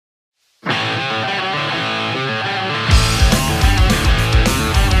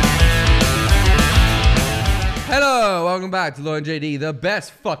welcome back to Lloyd and JD, the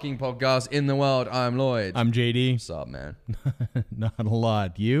best fucking podcast in the world. I'm Lloyd. I'm JD. What's up, man? Not a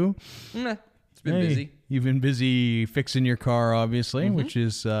lot. You? Nah, it's been busy. You've been busy fixing your car, obviously, which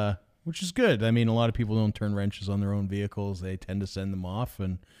is good. I mean, a lot of people don't turn wrenches on their own vehicles. They tend to send them off,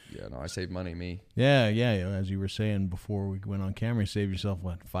 and Yeah, no, I save money, me. yeah. As you were saying before we went on camera, you saved yourself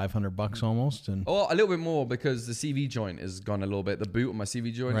what, $500 almost, and Oh, a little bit more because the CV joint is gone a little bit. The boot on my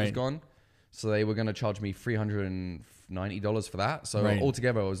CV joint is Right. gone. So they were going to charge me $390 for that. So Right.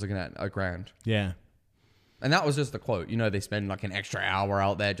 altogether, I was looking at $1,000. yeah, And that was just the quote. You know, they spend like an extra hour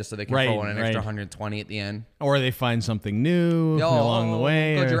out there just so they can Right, throw in an extra right. 120 at the end. or they find something new along the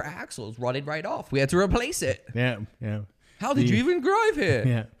way. God, or- your axle's rotted right off. We had to replace it. yeah. How did you even drive here?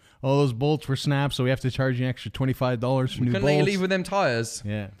 Yeah. All those bolts were snapped, so we have to charge you an extra $25 for new Couldn't let you bolts. leave with them tires.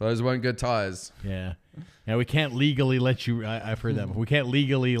 Yeah. Those weren't good tires. Yeah. We can't legally let you. I've heard that. But we can't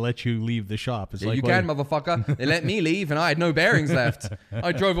legally let you leave the shop. It's Yeah, like, you well, can, motherfucker. They let me leave and I had no bearings left.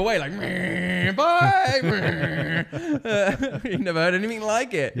 I drove away like, "Meh, bye. Meh." You never heard anything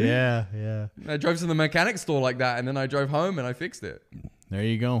like it. Yeah. I drove to the mechanic store like that and then I drove home and I fixed it. There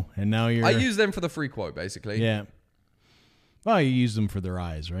you go. And now you're. I use them for the free quote, basically. Yeah. Well, you use them for their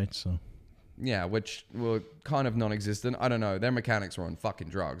eyes, right? So. Yeah, which were kind of non-existent. I don't know. Their mechanics were on fucking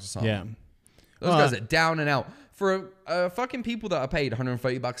drugs or something. Yeah. Those guys are down and out. For fucking people that are paid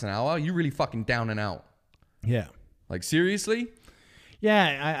 $130 an hour, you really fucking down and out. Yeah. Like, seriously?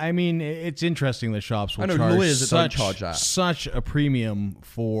 Yeah. I mean, it's interesting that shops will I know charge lawyers that don't charge that. such a premium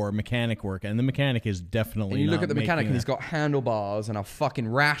for mechanic work, and the mechanic is definitely. And you look not at the mechanic making and he's got handlebars and a fucking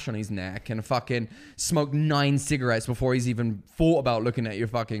rash on his neck and fucking smoked 9 cigarettes before he's even thought about looking at your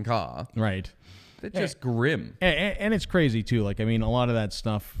fucking car. right. They're just grim. And it's crazy too. Like, I mean, a lot of that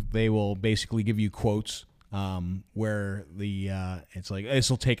stuff, they will basically give you quotes where it's like, this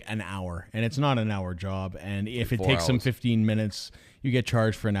will take an hour, and it's not an hour job. And if it 4 takes them hours. 15 minutes, you get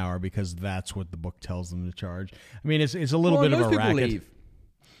charged for an hour because that's what the book tells them to charge. I mean, it's a little bit of a racket.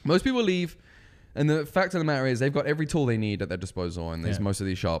 Most people leave. And the fact of the matter is they've got every tool they need at their disposal in most of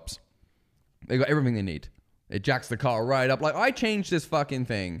these shops. They've got everything they need. It jacks the car right up. Like, I changed this fucking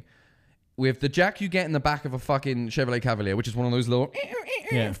thing with the jack you get in the back of a fucking Chevrolet Cavalier, which is one of those little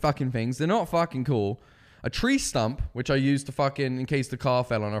fucking things. They're not fucking cool. A tree stump, which I used to fucking, in case the car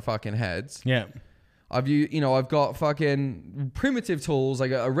fell on our fucking heads. Yeah. I've got fucking primitive tools. I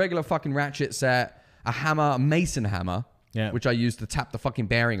got a regular fucking ratchet set, a hammer, a mason hammer, which I use to tap the fucking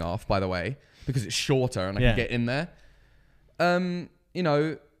bearing off, by the way, because it's shorter and I can get in there.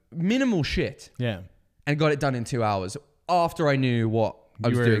 Minimal shit. Yeah. And got it done in 2 hours after I knew what I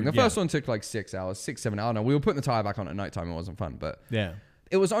was doing. The first one took like 6 hours, 6-7 hours. No, we were putting the tire back on at nighttime. It wasn't fun, but Yeah.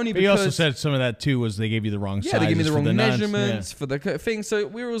 it was only But because... you also said some of that too was they gave you the wrong sizes. they gave me the for wrong nuts. measurements for the thing. So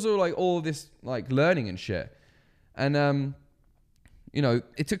we were also like all this like learning and shit. And,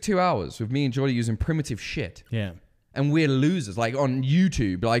 it took 2 hours with me and Jordy using primitive shit. Yeah. And we're losers, like on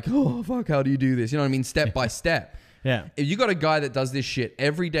YouTube, like, oh, fuck, how do you do this? You know what I mean? Step by step. Yeah. If you got a guy that does this shit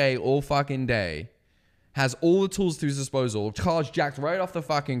every day, all fucking day, has all the tools to his disposal, car's jacked right off the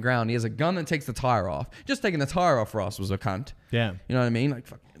fucking ground, he has a gun that takes the tire off. Just taking the tire off for us was a cunt. Yeah. You know what I mean? Like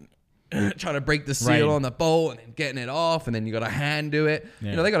fucking trying to break the seal on the bolt and then getting it off, and then you got a hand do it.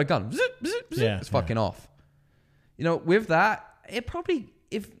 Yeah. They got a gun. Zip, zip, zip, Yeah. it's fucking off. With that, it probably,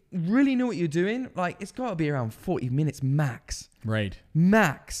 if you really knew what you're doing, like it's got to be around 40 minutes max. Right.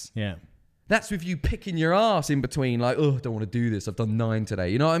 Max. Yeah. That's with you picking your ass in between, like, oh, I don't want to do this. I've done 9 today.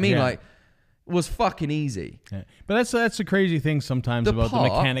 You know what I mean? Yeah. Like, it was fucking easy. Yeah. But that's the crazy thing sometimes about the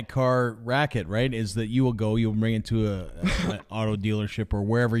mechanic car racket, right? Is that you'll bring it to an auto dealership or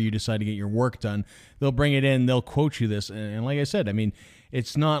wherever you decide to get your work done. They'll bring it in, they'll quote you this. And like I said, I mean,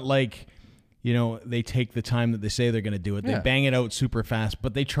 it's not like, they take the time that they say they're going to do it. They bang it out super fast,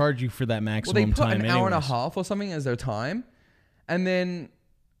 but they charge you for that maximum time. Well, they put an hour and a anyways. half or something as their time. And then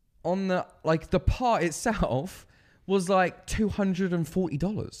on the part itself was like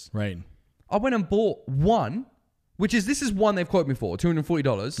 $240. Right. I went and bought one, this is one they've quoted me for,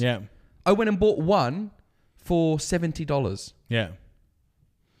 $240. Yeah. I went and bought one for $70. Yeah.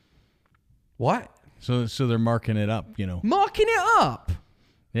 What? So they're marking it up, Marking it up.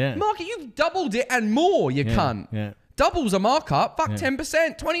 Yeah. You've doubled it and more, you cunt. Yeah. Doubles a markup. Fuck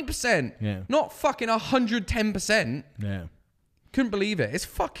 10%, 20%. Yeah. Not fucking 110%. Yeah. Couldn't believe it. It's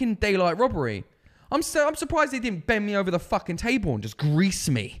fucking daylight robbery. I'm surprised they didn't bend me over the fucking table and just grease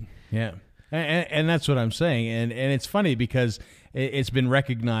me. Yeah. And that's what I'm saying. And it's funny because it's been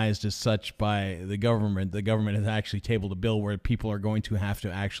recognized as such by the government. The government has actually tabled a bill where people are going to have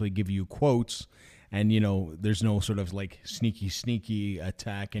to actually give you quotes. And, there's no sort of like sneaky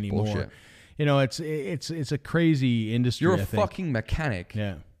attack anymore. Bullshit. You know, it's a crazy industry. You're a fucking mechanic.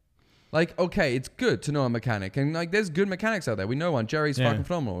 Yeah. Like, okay, it's good to know a mechanic. And, like, there's good mechanics out there. We know one. Jerry's fucking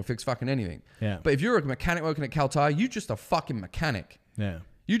phenomenal. He'll fix fucking anything. Yeah. But if you're a mechanic working at Cal Tire, you just a fucking mechanic. Yeah.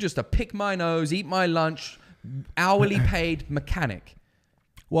 You just a pick my nose, eat my lunch, hourly paid mechanic.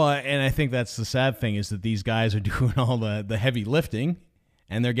 Well, and I think that's the sad thing is that these guys are doing all the heavy lifting,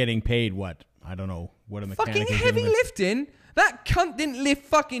 and they're getting paid what? I don't know what a mechanic fucking is heavy lifting? That cunt didn't lift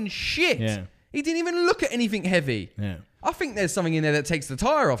fucking shit. Yeah. He didn't even look at anything heavy. Yeah. I think there's something in there that takes the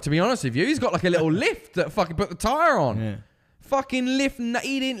tire off, to be honest with you. He's got like a little lift that fucking put the tire on. Yeah. Fucking lift.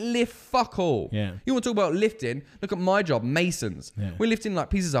 He didn't lift fuck all. Yeah. You want to talk about lifting? Look at my job, masons. Yeah. We're lifting like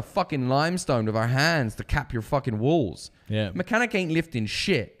pieces of fucking limestone with our hands to cap your fucking walls. Yeah. Mechanic ain't lifting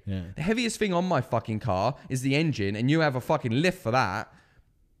shit. Yeah. The heaviest thing on my fucking car is the engine, and you have a fucking lift for that.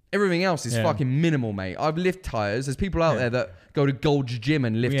 Everything else is fucking minimal, mate. I've lift tires. There's people out there that go to Gold's Gym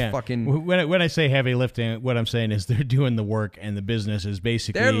and lift fucking... When I say heavy lifting, what I'm saying is they're doing the work and the business is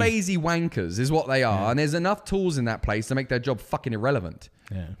basically... They're lazy wankers is what they are. Yeah. And there's enough tools in that place to make their job fucking irrelevant.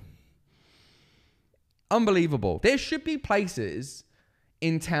 Yeah. Unbelievable. There should be places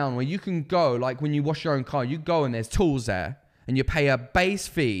in town where you can go, like when you wash your own car, you go and there's tools there. And you pay a base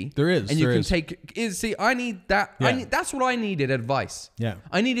fee. There is. And you can take... See, I need that. Yeah. That's what I needed, advice. Yeah.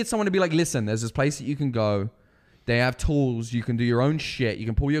 I needed someone to be like, listen, there's this place that you can go. They have tools. You can do your own shit. You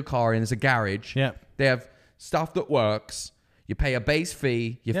can pull your car in. There's a garage. Yeah. They have stuff that works. You pay a base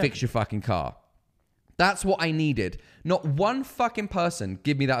fee. You fix your fucking car. That's what I needed. Not one fucking person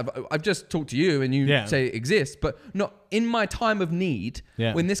give me that. I've just talked to you and you say it exists, but not in my time of need.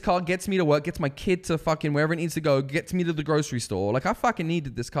 Yeah. When this car gets me to work, gets my kid to fucking wherever it needs to go, gets me to the grocery store. Like I fucking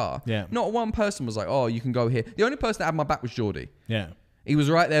needed this car. Yeah. Not one person was like, oh, you can go here. The only person that had my back was Geordie. Yeah. He was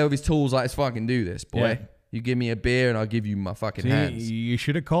right there with his tools. Like, let's fucking do this, boy. Yeah. You give me a beer and I'll give you my fucking hands. You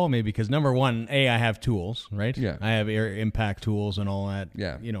should have called me because number one, I have tools, right? Yeah. I have air impact tools and all that.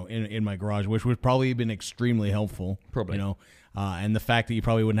 Yeah. You know, in my garage, which would probably have been extremely helpful. Probably. You know, and the fact that you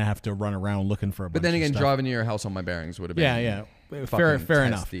probably wouldn't have to run around looking for a bunch of stuff. But then again, driving to your house on my bearings would have been. Yeah. Fair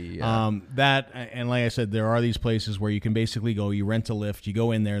enough. Yeah. That and like I said, there are these places where you can basically go. You rent a lift. You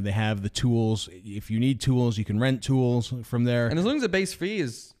go in there. They have the tools. If you need tools, you can rent tools from there. And as long as the base fee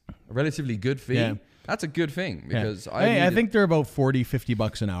is a relatively good fee. Yeah. That's a good thing because I think they're about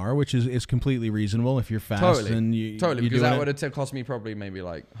 $40-$50 an hour, which is completely reasonable if you're fast. Totally, because that would have cost me probably maybe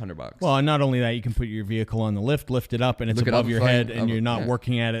like $100. Well, and not only that, you can put your vehicle on the lift it up, and it's above your head, and you're not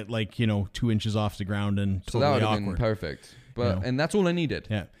working at it like 2 inches off the ground and totally so that would have awkward. been perfect. But and that's all I needed.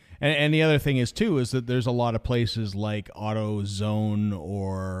 Yeah. And the other thing is that there's a lot of places like AutoZone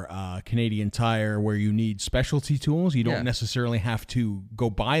or Canadian Tire where you need specialty tools. You don't necessarily have to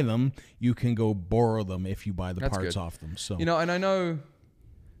go buy them. You can go borrow them if you buy the parts off them. So and I know,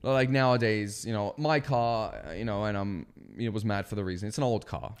 like nowadays, my car, and I'm was mad for the reason it's an old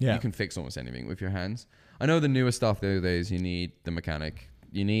car. Yeah. You can fix almost anything with your hands. I know the newer stuff nowadays. You need the mechanic.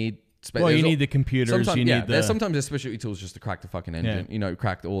 You need. You need the computers. There's sometimes there's specialty tools just to crack the fucking engine. Yeah.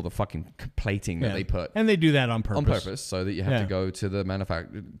 Crack all the fucking plating that they put. And they do that on purpose. On purpose, so that you have to go to the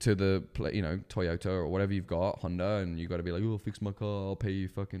manufacturer, to the Toyota or whatever you've got, Honda, and you got to be like, oh, fix my car. I'll pay you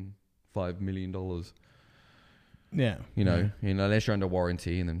fucking $5 million. Yeah. Unless you're under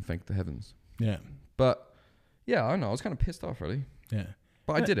warranty, and then thank the heavens. Yeah. But yeah, I don't know. I was kind of pissed off, really. Yeah.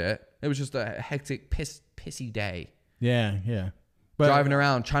 But I did it. It was just a hectic, pissy day. Yeah. Yeah. Driving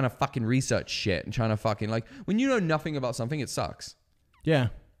around trying to fucking research shit and trying to fucking when you know nothing about something, it sucks. Yeah.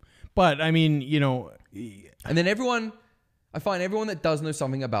 But I mean, and then I find everyone that does know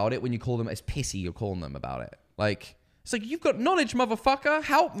something about it, when you call them as pissy, you're calling them about it. It's like, you've got knowledge, motherfucker.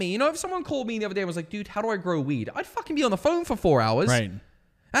 Help me. If someone called me the other day and was like, dude, how do I grow weed? I'd fucking be on the phone for 4 hours. Right.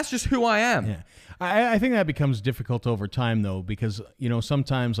 That's just who I am. Yeah. I think that becomes difficult over time though, because,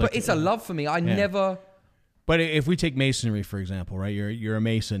 sometimes but it's a love for me. I never. But if we take masonry, for example, right? You're a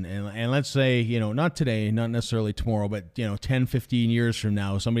mason, and let's say, not today, not necessarily tomorrow, but 10, 15 years from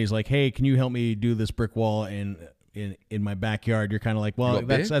now, somebody's like, hey, can you help me do this brick wall in my backyard? You're kind of like, well,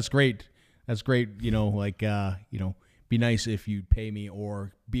 that's great. That's great. Be nice if you'd pay me,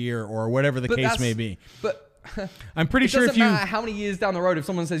 or beer, or whatever the case may be. But I'm pretty sure if you... It doesn't matter how many years down the road, if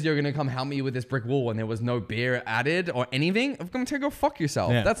someone says you're going to come help me with this brick wall and there was no beer added or anything, I'm going to go fuck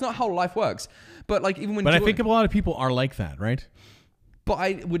yourself. Yeah. That's not how life works. But even when... But I think a lot of people are like that, right? But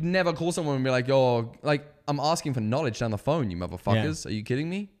I would never call someone and be like, yo, I'm asking for knowledge down the phone, you motherfuckers. Yeah. Are you kidding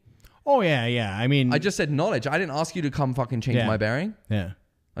me? Oh, yeah. I mean... I just said knowledge. I didn't ask you to come fucking change my bearing. Yeah.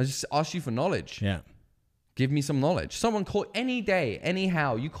 I just asked you for knowledge. Yeah. Give me some knowledge. Someone call any day,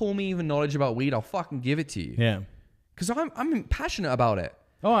 anyhow. You call me even knowledge about weed, I'll fucking give it to you. Yeah. Because I'm passionate about it.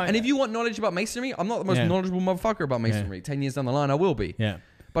 Oh, and if you want knowledge about masonry, I'm not the most knowledgeable motherfucker about masonry. 10 years down the line, I will be. Yeah.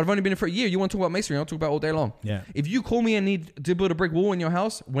 But I've only been in for a year. You want to talk about masonry, I'll talk about it all day long. Yeah. If you call me and need to build a brick wall in your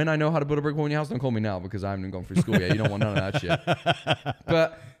house, when I know how to build a brick wall in your house, don't call me now because I haven't even gone through school yet. You don't want none of that shit.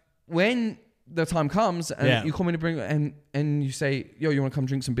 But when the time comes and you call me to bring and you say, yo, you want to come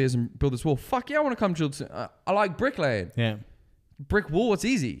drink some beers and build this wall? Fuck yeah, I want to come build. I like bricklaying. Yeah. Brick wall, it's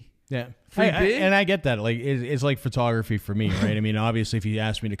easy. Yeah. And I get that. Like it's like photography for me, right? I mean, obviously, if you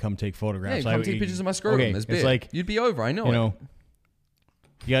asked me to come take photographs, come take pictures of my scrotum. Okay, it's like you'd be over. I know. You know,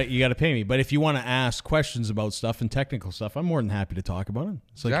 you got to pay me. But if you want to ask questions about stuff and technical stuff, I'm more than happy to talk about it.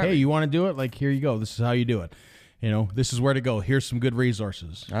 It's like, hey, you want to do it? Like, here you go. This is how you do it. You know, this is where to go. Here's some good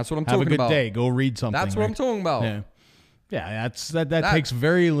resources. That's what I'm talking about. Have a good day. Go read something. That's what I'm talking about. Yeah. Yeah, that takes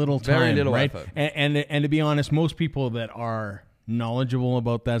very little time, very little right? effort. And to be honest, most people that are knowledgeable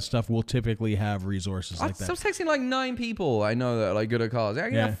about that stuff will typically have resources like that. I was texting like 9 people I know that are like good at cars. I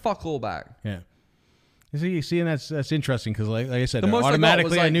can fuck all back. Yeah. See, and that's interesting because, like I said,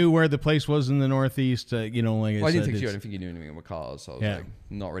 automatically I knew where the place was in the Northeast. You know, like I didn't think you knew anything about cars, so I was like,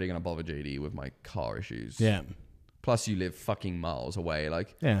 not really gonna bother JD with my car issues. Yeah. Plus, you live fucking miles away.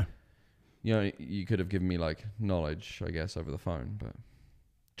 Like, you know, you could have given me like knowledge, I guess, over the phone, but.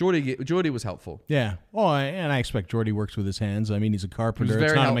 Geordie was helpful. Yeah. Oh, and I expect Geordie works with his hands. I mean, he's a carpenter.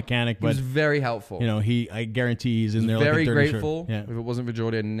 It's not a mechanic, but he was very helpful. You know, I guarantee he's in there. Very like a grateful. Yeah. If it wasn't for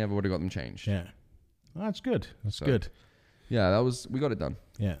Geordie, I never would have got them changed. Yeah. Well, that's good. That's good. Yeah, we got it done.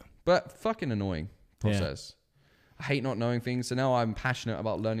 Yeah. But fucking annoying process. Yeah. I hate not knowing things, so now I'm passionate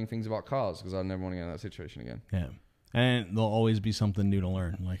about learning things about cars because I never want to get in that situation again. Yeah. And there'll always be something new to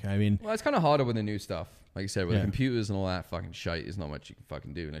learn. Like, I mean, well, it's kind of harder with the new stuff. Like you said, with the computers and all that fucking shite, there's not much you can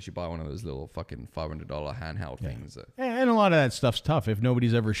fucking do unless you buy one of those little fucking $500 handheld things. And a lot of that stuff's tough. If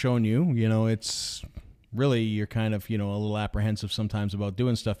nobody's ever shown you, you know, it's really, you're kind of, you know, a little apprehensive sometimes about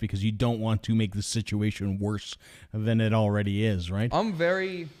doing stuff because you don't want to make the situation worse than it already is, right? I'm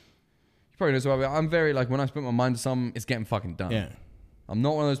very, you probably know as well, I'm very, like, when I put my mind to something, it's getting fucking done. Yeah. I'm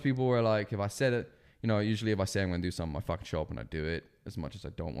not one of those people where, like, if I said it, you know, usually if I say I'm going to do something, I fucking show up and I do it as much as I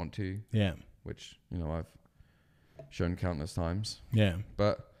don't want to. Yeah. Which, you know, I've shown countless times. Yeah.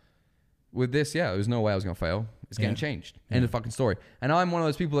 But with this, there's no way I was going to fail. It's getting changed. End of fucking story. And I'm one of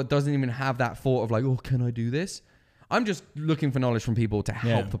those people that doesn't even have that thought of like, oh, can I do this? I'm just looking for knowledge from people to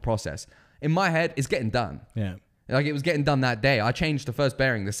help the process. In my head, it's getting done. Yeah. Like it was getting done that day. I changed the first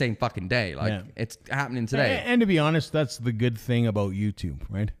bearing the same fucking day. Like it's happening today. And to be honest, that's the good thing about YouTube,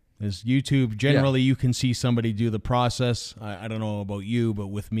 right? Is YouTube, generally you can see somebody do the process. I don't know about you, but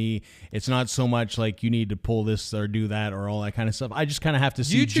with me, it's not so much like you need to pull this or do that or all that kind of stuff. I just kind of have to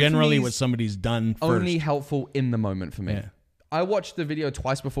see YouTube generally what somebody's done first. Only helpful in the moment for me. Yeah. I watched the video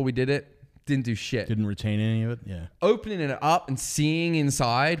twice before we did it. Didn't do shit. Didn't retain any of it? Yeah. Opening it up and seeing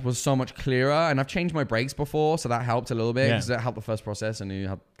inside was so much clearer. And I've changed my brakes before, so that helped a little bit because that helped the first process and you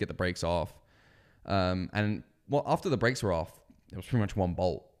have to get the brakes off. And well, after the brakes were off, it was pretty much one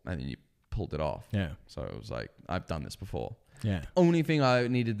bolt. And then you pulled it off. Yeah. So it was like, I've done this before. Yeah. Only thing I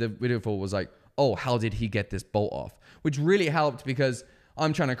needed the video for was like, oh, how did he get this bolt off? Which really helped because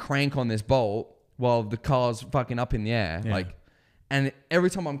I'm trying to crank on this bolt while the car's fucking up in the air. Yeah. Like, and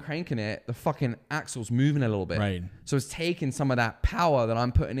every time I'm cranking it, the fucking axle's moving a little bit. Right. So it's taking some of that power that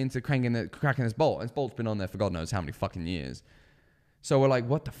I'm putting into cracking this bolt. And this bolt's been on there for God knows how many fucking years. So we're like,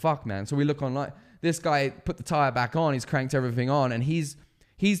 what the fuck, man? So we look online. This guy put the tire back on. He's cranked everything on. And he's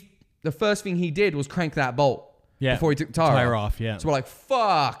the first thing he did was crank that bolt before he took the tire off. Yeah. So we're like,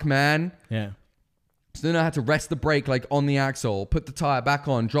 fuck, man. Yeah. So then I had to rest the brake like on the axle, put the tire back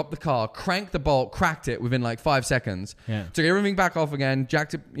on, drop the car, crank the bolt, cracked it within like 5 seconds. Yeah. Took everything back off again,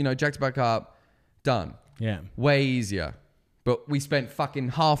 jacked it back up, done. Yeah. Way easier. But we spent fucking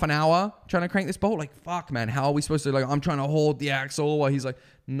half an hour trying to crank this bolt. Like, fuck, man. How are we supposed to, like, I'm trying to hold the axle while he's like,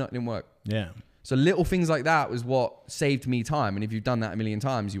 no, it didn't work. Yeah. So little things like that was what saved me time. And if you've done that a million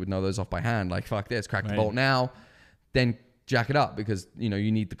times, you would know those off by hand. Like, fuck this, crack the bolt now, then jack it up because, you know,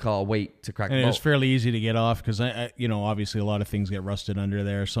 you need the car weight to crack the bolt. And it's fairly easy to get off because, you know, obviously a lot of things get rusted under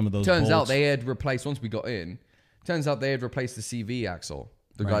there. Some of those Turns bolts. out they had replaced, once we got in, turns out they had replaced the CV axle,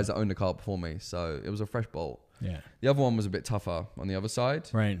 the guys that owned the car before me. So it was a fresh bolt. Yeah. The other one was a bit tougher on the other side.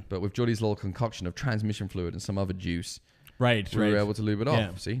 Right. But with Geordie's little concoction of transmission fluid and some other juice, we were able to lube it off.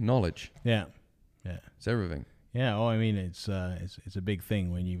 Yeah. See? Knowledge. Yeah. Yeah. It's everything. Yeah. Oh, I mean, it's a big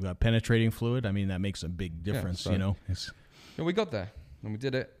thing when you've got penetrating fluid. I mean, that makes a big difference, you know. Yeah, we got there and we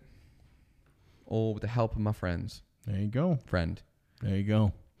did it all with the help of my friends. There you go. Friend. There you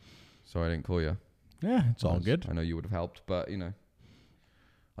go. Sorry I didn't call you. Yeah, it's all good. I know you would have helped, but, you know,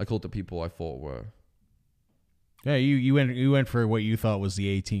 I called the people I thought were Yeah, you went for what you thought was the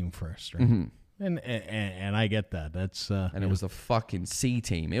A team first, right? Mm-hmm. And I get that. That's and it was the fucking C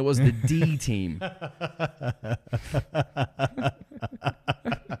team. It was the D team.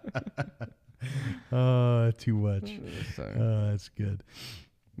 Oh, too much. So, That's good.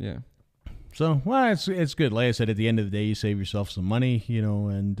 Yeah. So, well, it's good. Like I said, at the end of the day, you save yourself some money,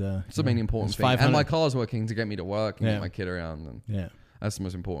 and it's the main important thing. And my car's working to get me to work and get my kid around. And that's the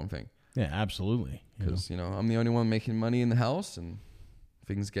most important thing. Yeah, absolutely. Because I'm the only one making money in the house, and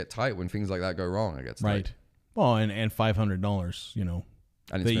things get tight when things like that go wrong. It gets tight. Right. Well, and $500,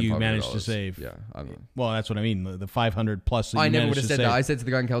 that you managed to save. Yeah, I don't know. Well, that's what I mean. The 500 plus. That I you never would have to said save. that. I said to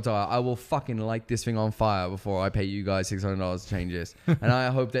the guy in Keltar, I will fucking light this thing on fire before I pay you guys $600 to change this. And I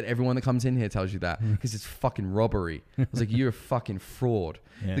hope that everyone that comes in here tells you that, because it's fucking robbery. I was like, you're a fucking fraud.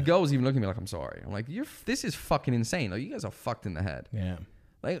 Yeah. The girl was even looking at me like, I'm sorry. I'm like, this is fucking insane. Like, you guys are fucked in the head. Yeah.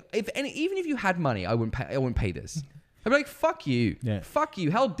 Like, even if you had money, I wouldn't pay this. I'd be like, fuck you. Yeah. Fuck you.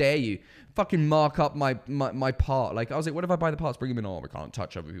 How dare you fucking mark up my part? Like, I was like, what if I buy the parts, bring them in? Oh, we can't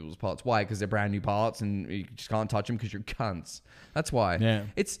touch other people's parts. Why? Because they're brand new parts and you just can't touch them because you're cunts. That's why. Yeah.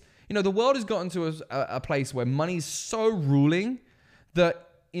 It's, the world has gotten to a place where money's so ruling that,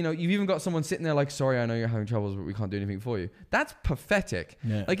 you've even got someone sitting there like, sorry, I know you're having troubles, but we can't do anything for you. That's pathetic.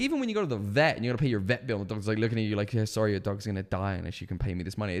 Yeah. Like, even when you go to the vet and you got to pay your vet bill, and the dog's like looking at you like, yeah, sorry, your dog's going to die unless you can pay me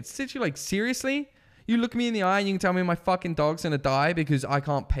this money. It's literally like, seriously? You look me in the eye and you can tell me my fucking dog's going to die because I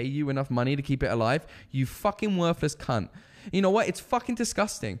can't pay you enough money to keep it alive? You fucking worthless cunt. You know what? It's fucking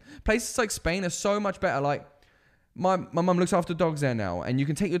disgusting. Places like Spain are so much better. Like, my mum looks after dogs there now, and you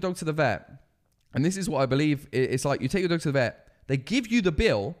can take your dog to the vet. And this is what I believe. It's like, you take your dog to the vet, they give you the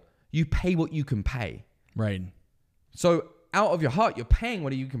bill, you pay what you can pay. Right. So out of your heart, you're paying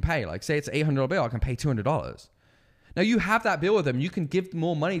what you can pay. Like, say it's an $800 bill, I can pay $200. Now, you have that bill with them. You can give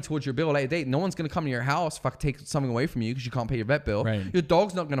more money towards your bill at a later date. No one's going to come to your house, take something away from you because you can't pay your vet bill. Right. Your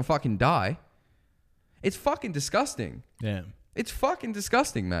dog's not going to fucking die. It's fucking disgusting. Yeah. It's fucking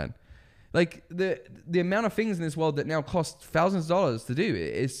disgusting, man. Like, the amount of things in this world that now cost thousands of dollars to do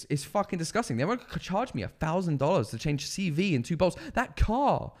is fucking disgusting. They won't charge me $1,000 to change CV and 2 bolts. That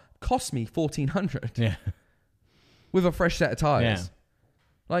car cost me $1,400. Yeah. With a fresh set of tires. Yeah.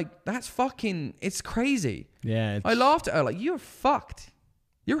 Like, that's fucking, it's crazy. Yeah. I laughed at her like, you're fucked.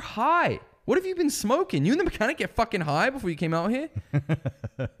 You're high. What have you been smoking? You and the mechanic get fucking high before you came out here?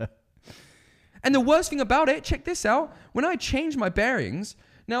 And the worst thing about it, check this out. When I changed my bearings,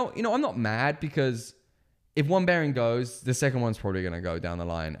 now, I'm not mad because if one bearing goes, the second one's probably going to go down the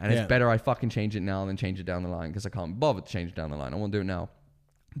line. And it's better I fucking change it now than change it down the line because I can't bother to change it down the line. I won't do it now.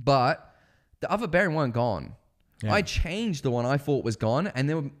 But the other bearing weren't gone. Yeah. I changed the one I thought was gone, and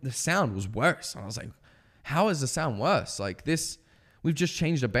the sound was worse. I was like, how is the sound worse? Like, this, we've just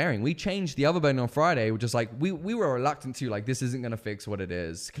changed a bearing. We changed the other bearing on Friday. We're just like, we were reluctant to, like, this isn't going to fix what it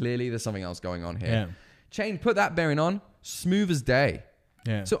is. Clearly, there's something else going on here. Yeah. Put that bearing on, smooth as day.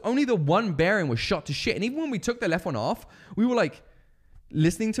 Yeah. So only the one bearing was shot to shit. And even when we took the left one off, we were like,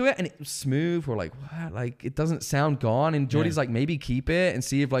 listening to it, and it was smooth. We're like, what? Like, it doesn't sound gone. And Jordy's like, maybe keep it and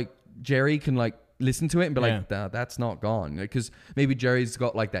see if, like, Jerry can, like, listen to it and be like, that's not gone, because maybe Jerry's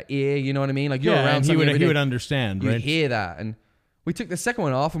got like that ear, you know what I mean? Like, you're around, and he would understand, right? You hear that, and we took the second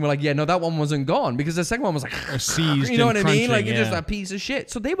one off, and we're like, no, that one wasn't gone, because the second one was like seized, you know what I mean? Like, it's just a piece of shit.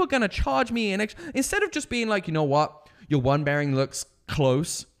 So they were gonna charge me an extra, instead of just being like, you know what, your one bearing looks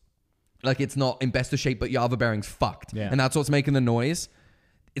close, like it's not in best of shape, but your other bearing's fucked, and that's what's making the noise.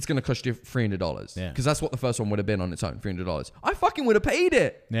 It's gonna cost you $300, because that's what the first one would have been on its own, $300. I fucking would have paid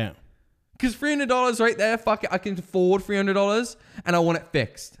it. Yeah. Because $300 right there, fuck it, I can afford $300, and I want it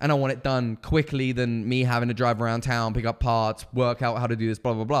fixed, and I want it done quickly than me having to drive around town, pick up parts, work out how to do this,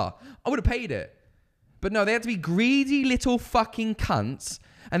 blah, blah, blah. I would have paid it. But no, they had to be greedy little fucking cunts,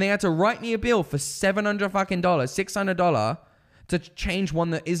 and they had to write me a bill for $700 fucking $600 to change one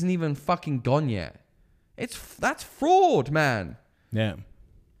that isn't even fucking gone yet. That's fraud, man. Yeah.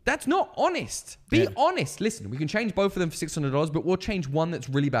 That's not honest. Be honest. Listen, we can change both of them for $600, but we'll change one that's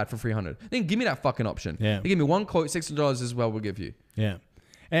really bad for $300. Then give me that fucking option. Yeah. They give me one quote, $600 as well, we'll give you. Yeah.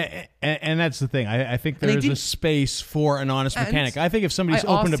 And that's the thing. I think there's a space for an honest mechanic. I think if somebody's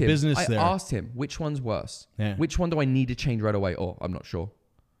opened a business there. I asked him, which one's worse? Yeah. Which one do I need to change right away? Oh, I'm not sure.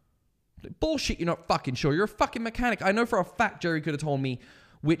 Bullshit, you're not fucking sure. You're a fucking mechanic. I know for a fact Jerry could have told me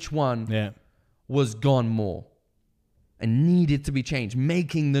which one was gone more and needed to be changed,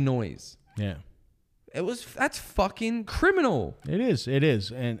 making the noise. Yeah. That's fucking criminal. It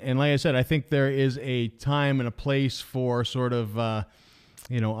is. And like I said, I think there is a time and a place for sort of,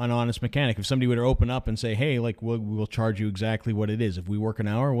 an honest mechanic. If somebody would open up and say, hey, like we'll charge you exactly what it is. If we work an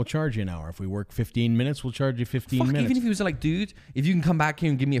hour, we'll charge you an hour. If we work 15 minutes, we'll charge you 15 minutes. Even if he was like, dude, if you can come back here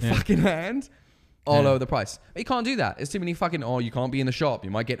and give me a fucking hand, I'll lower the price. But you can't do that. It's too many fucking, you can't be in the shop.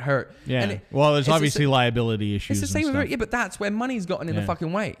 You might get hurt. Yeah. Well, there's obviously liability issues. It's the same with but that's where money's gotten in the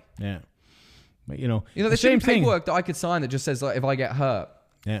fucking way. Yeah. But, the same paperwork that I could sign that just says, like, if I get hurt,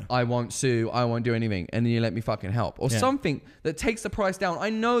 yeah, I won't sue, I won't do anything, and then you let me fucking help. Or something that takes the price down. I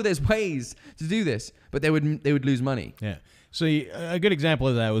know there's ways to do this, but they would lose money. Yeah. So a good example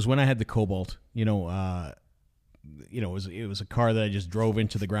of that was when I had the Cobalt, it was a car that I just drove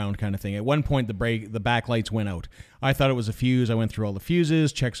into the ground kind of thing. At one point, the back lights went out. I thought it was a fuse. I went through all the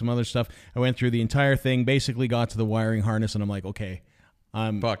fuses, checked some other stuff. I went through the entire thing, basically got to the wiring harness, and I'm like, okay,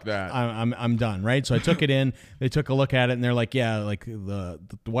 fuck that. I'm done, right? So I took it in. They took a look at it, and they're like, yeah, like the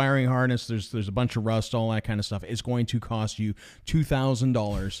wiring harness, there's a bunch of rust, all that kind of stuff. It's going to cost you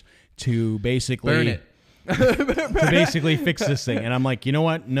 $2,000 to basically burn it. to basically fix this thing. And I'm like, you know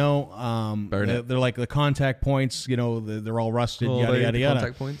what? No. They're like the contact points, they're all rusted, yada, yada, yada.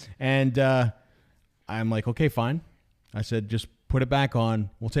 Contact points. And I'm like, okay, fine. I said, just put it back on.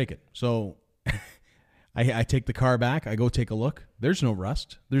 We'll take it. So I take the car back. I go take a look. There's no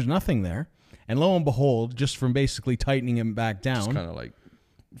rust. There's nothing there. And lo and behold, just from basically tightening him back down. Just kind of like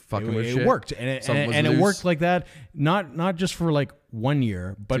fucking with shit. It worked. And it worked like that, not just for like 1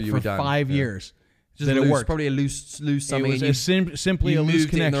 year, but for 5 years. Just that loose, it worked. Probably a loose something. It was simply a loose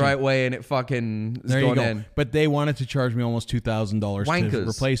connection. It in the right way, and it fucking there you go. In. But they wanted to charge me almost $2,000 to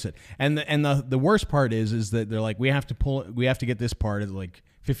replace it. And the worst part is that they're like, we have to get this part at like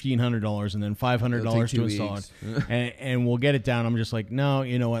 $1,500 and then $500 to install it, and we'll get it down. I'm just like, no,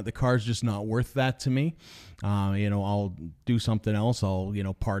 you know what? The car's just not worth that to me. I'll do something else. I'll,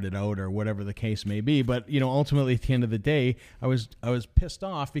 part it out or whatever the case may be. But, ultimately at the end of the day, I was pissed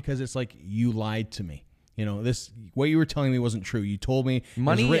off because it's like, you lied to me. What you were telling me wasn't true. You told me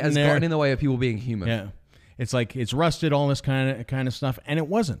money has gotten in the way of people being human. Yeah. It's like, it's rusted, all this kind of stuff. And it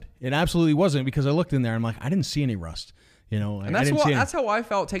wasn't. It absolutely wasn't, because I looked in there and I'm like, I didn't see any rust. And that's how I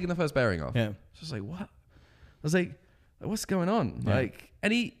felt taking the first bearing off. Yeah. Just like, what? I was like, what's going on? Yeah. Like,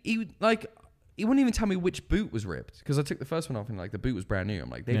 and he wouldn't even tell me which boot was ripped, because I took the first one off and like the boot was brand new. I'm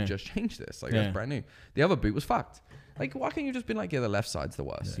like, they've just changed this. Like, that's brand new. The other boot was fucked. Like, why can't you just be like, yeah, the left side's the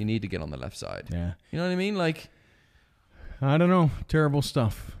worst. You need to get on the left side. Yeah. You know what I mean? Like, I don't know. Terrible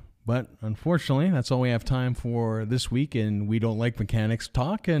stuff. But unfortunately, that's all we have time for this week, and we don't like mechanics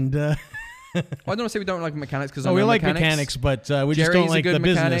talk. And I don't want to say we don't like mechanics, because we like mechanics, but we just don't like the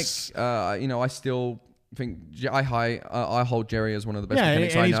business. I still think I hold Jerry as one of the best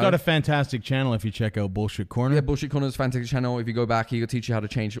mechanics I know. And he's got a fantastic channel if you check out Bullshit Corner. Yeah, Bullshit Corner is a fantastic channel. If you go back, he'll teach you how to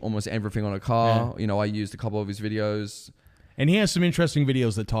change almost everything on a car. Yeah. I used a couple of his videos. And he has some interesting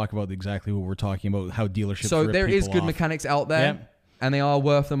videos that talk about exactly what we're talking about, how dealerships So rip there is good off. Mechanics out there, and they are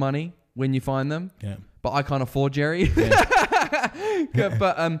worth the money when you find them. Yeah. But I can't afford Jerry. Yeah.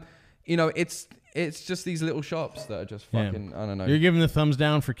 But it's just these little shops that are just fucking, I don't know. You're giving the thumbs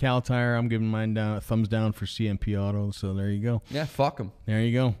down for Cal Tire. I'm giving mine thumbs down for CMP Auto. So there you go. Yeah, fuck them. There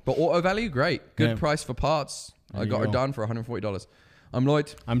you go. But Auto Value, great. Good price for parts. I got it done for $140. I'm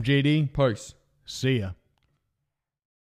Lloyd. I'm JD. Peace. See ya.